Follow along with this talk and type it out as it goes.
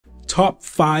Top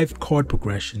 5 chord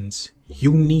progressions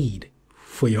you need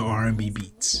for your R&B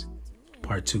beats,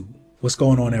 part 2. What's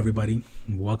going on, everybody?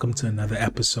 Welcome to another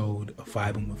episode of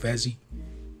Vibing with Vezy.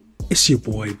 It's your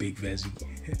boy, Big Vezy.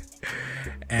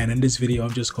 And in this video,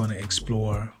 I'm just going to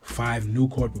explore 5 new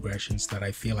chord progressions that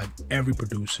I feel like every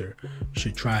producer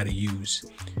should try to use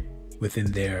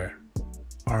within their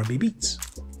R&B beats.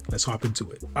 Let's hop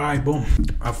into it. All right, boom.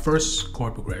 Our first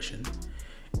chord progression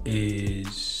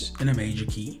is in a major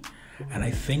key. And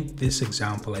I think this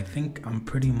example, I'm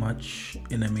pretty much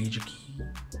in a major key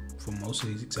for most of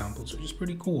these examples, which is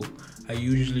pretty cool. I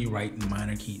usually write in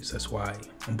minor keys. That's why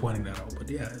I'm pointing that out. But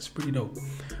yeah, it's pretty dope.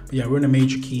 But yeah, we're in a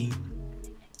major key.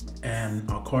 And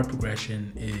our chord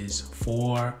progression is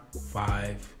 4,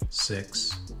 5,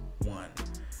 6, 1.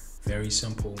 Very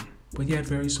simple, but yet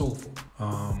very soulful.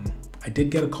 I did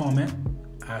get a comment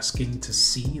asking to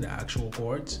see the actual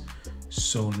chords.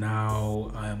 So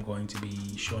now I am going to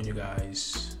be showing you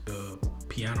guys the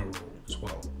piano roll as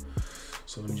well.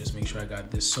 So let me just make sure I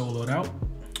got this soloed out.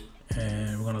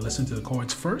 And we're gonna listen to the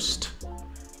chords first,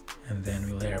 and then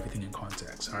we'll lay everything in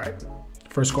context, all right?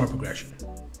 First chord progression.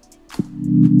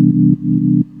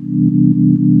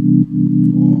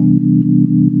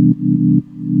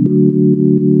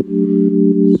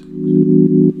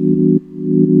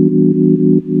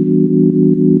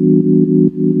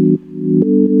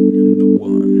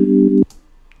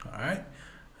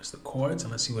 And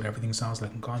let's see what everything sounds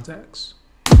like in context.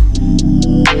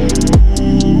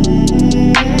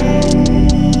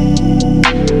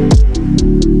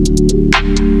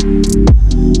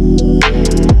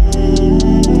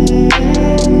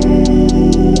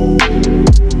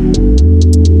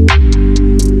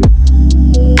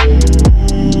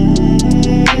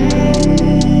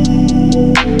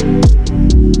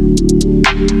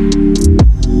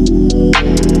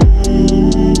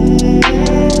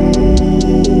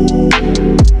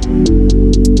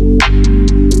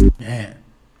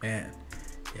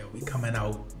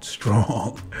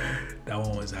 Strong. That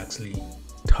one was actually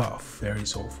tough, very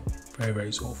soulful,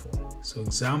 very soulful. So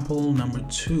example number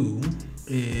 2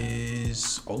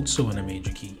 is also in a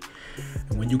major key,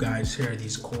 and when you guys hear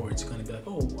these chords, you're gonna be like,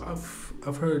 oh,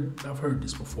 I've heard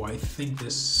this before. I think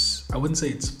this, I wouldn't say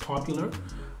it's popular,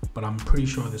 but I'm pretty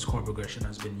sure this chord progression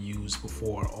has been used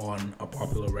before on a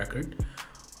popular record.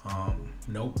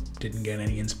 Nope, didn't get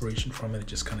any inspiration from it. It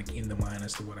just kind of came to mind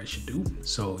as to what I should do.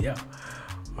 So yeah,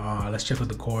 let's check out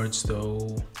the chords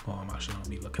though. I'm actually gonna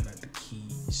be looking at the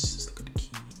keys. Let's look at the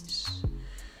keys.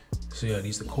 So yeah,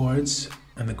 these are the chords,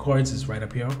 and the chords is right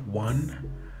up here.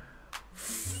 1,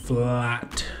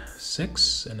 flat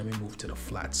 6, and then we move to the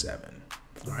flat 7.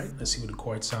 All right, let's see what the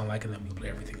chords sound like, and then we play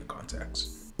everything in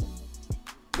context.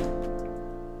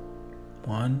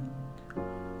 1,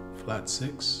 flat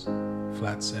 6,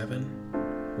 flat 7,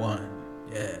 1,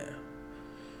 yeah.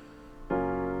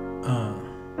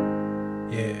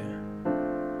 Yeah.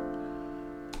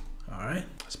 All right,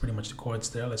 that's pretty much the chords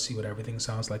there. Let's see what everything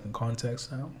sounds like in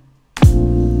context now.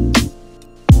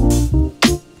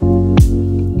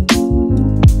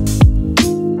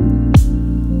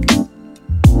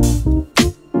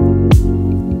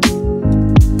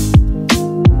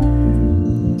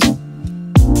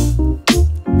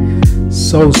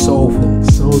 So soulful,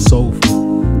 so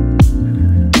soulful.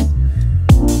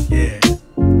 Yeah.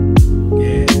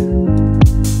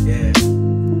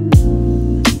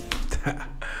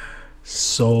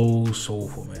 So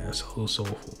soulful, man. So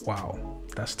soulful. Wow,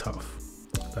 that's tough.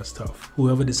 That's tough.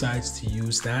 Whoever decides to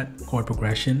use that chord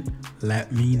progression,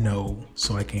 let me know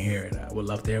so I can hear it. I would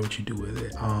love to hear what you do with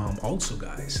it. Also,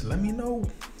 guys, let me know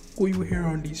who you hear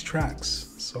on these tracks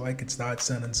so I could start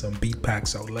sending some beat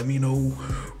packs out. Let me know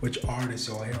which artists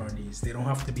y'all hear on these. They don't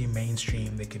have to be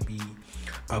mainstream. They could be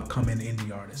upcoming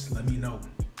indie artists. Let me know.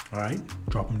 All right,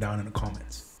 drop them down in the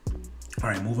comments. All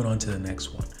right, moving on to the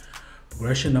next one.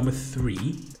 Progression number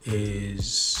 3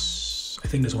 is, I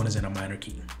think this one is in a minor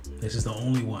key. This is the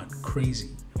only one,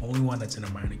 crazy, only one that's in a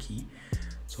minor key.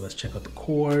 So let's check out the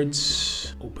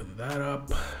chords, open that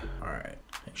up. All right,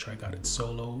 make sure I got it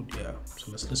soloed, yeah.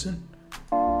 So let's listen.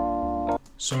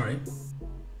 Sorry,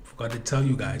 forgot to tell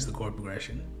you guys the chord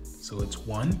progression. So it's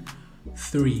 1,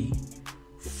 3,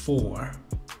 4,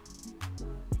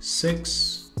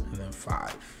 6, and then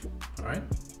 5. All right,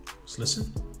 let's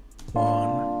listen.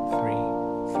 1, 3,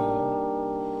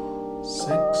 4, 6,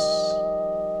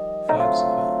 5,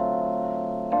 7.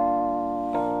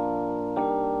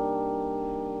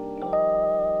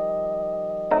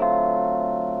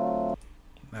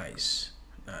 Nice.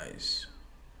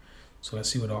 So let's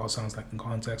see what it all sounds like in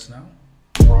context now.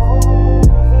 Ooh.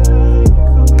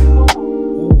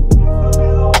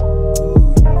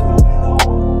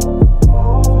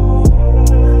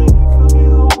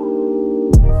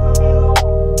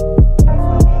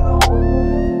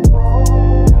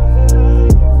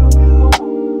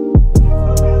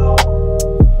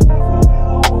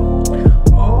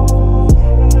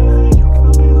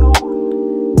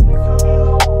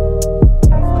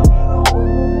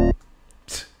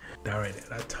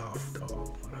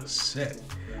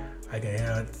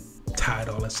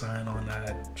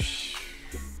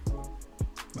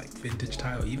 pitch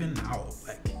tile, even now,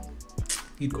 like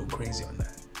you'd go crazy on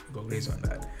that.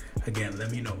 Again,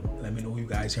 let me know what you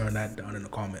guys hearing that down in the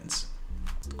comments.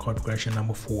 Chord progression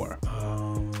number 4.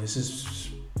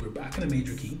 We're back in a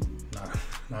major key.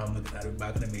 Now I'm looking at it,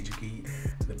 back in a major key.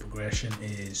 The progression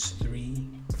is 3,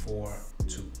 4,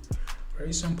 2.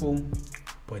 Very simple,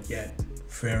 but yet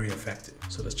very effective.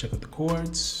 So let's check out the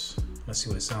chords. Let's see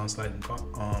what it sounds like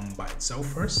by itself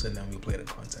first, and then we'll play it in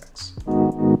context.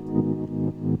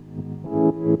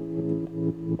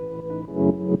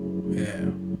 Yeah.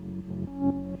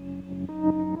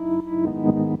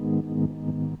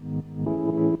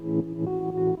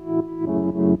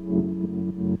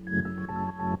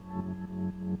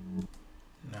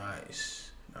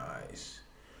 Nice.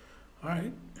 All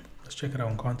right, let's check it out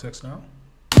in context now.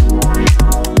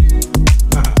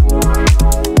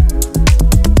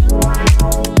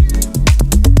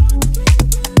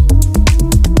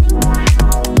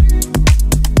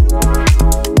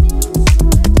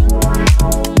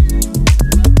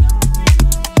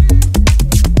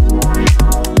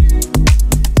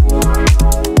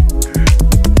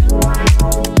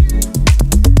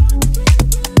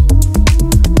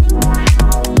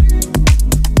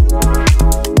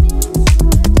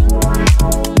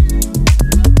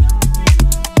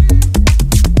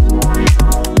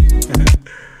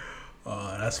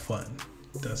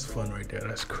 That's fun right there.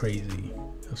 That's crazy.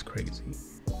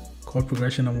 Chord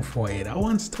progression number 4. That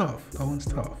one's tough.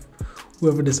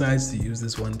 Whoever decides to use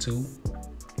this one too,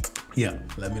 yeah,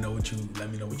 let me know what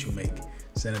you make.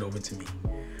 Send it over to me.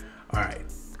 All right,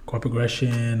 chord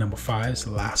progression number 5 is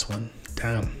the last one.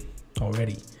 Damn,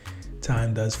 already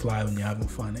time does fly when you're having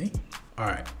fun, eh? All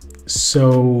right,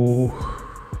 so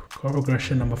chord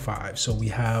progression number 5. So we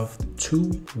have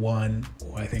 2, 1,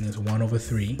 or I think it's 1 over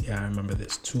 3. Yeah, I remember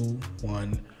this. 2,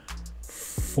 1,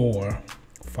 4,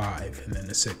 5, and then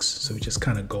the 6. So we're just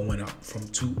kind of going up from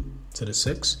 2 to the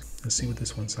 6. Let's see what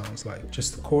this one sounds like.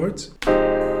 Just the chords.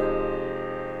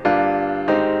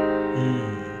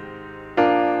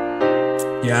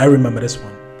 Yeah, I remember this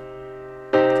one.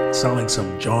 Sound like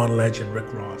some John Legend,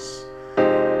 Rick Ross.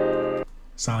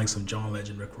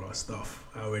 Stuff.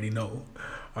 I already know.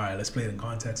 All right, let's play it in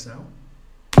context now.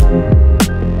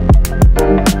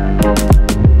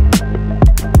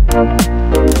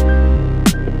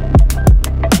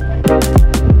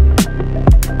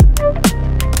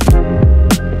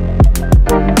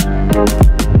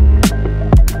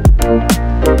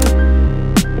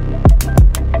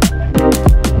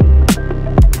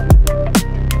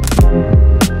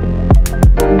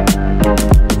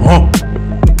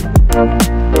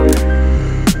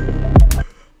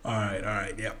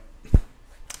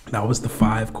 That was the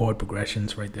 5 chord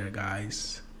progressions right there,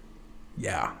 guys.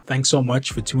 Yeah, thanks so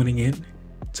much for tuning in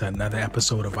to another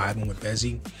episode of Vibing with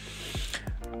Vezy.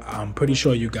 I'm pretty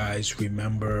sure you guys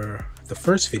remember the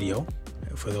first video.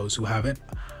 For those who haven't,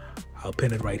 I'll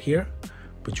pin it right here,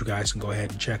 but you guys can go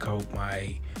ahead and check out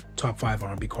my top 5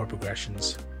 R&B chord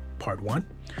progressions part 1.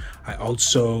 I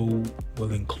also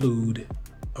will include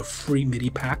a free MIDI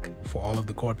pack for all of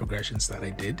the chord progressions that I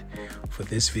did. For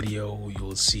this video,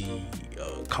 you'll see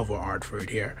cover art for it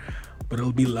here, but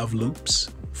it'll be Love Loops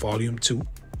Volume 2,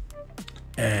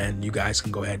 and you guys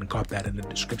can go ahead and cop that in the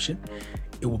description.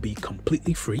 It will be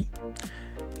completely free.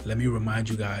 Let me remind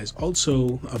you guys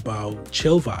also about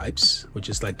Chill Vibes, which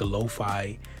is like the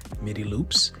lo-fi MIDI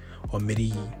loops or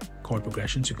MIDI chord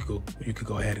progressions. You could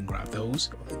go ahead and grab those.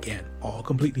 Again, all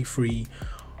completely free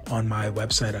on my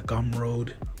website at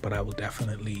Gumroad, but I will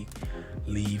definitely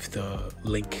leave the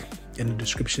link in the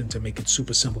description to make it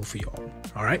super simple for y'all.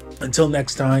 All right, until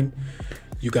next time,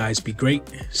 you guys be great,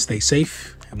 stay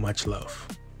safe, and much love.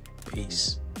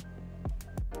 Peace.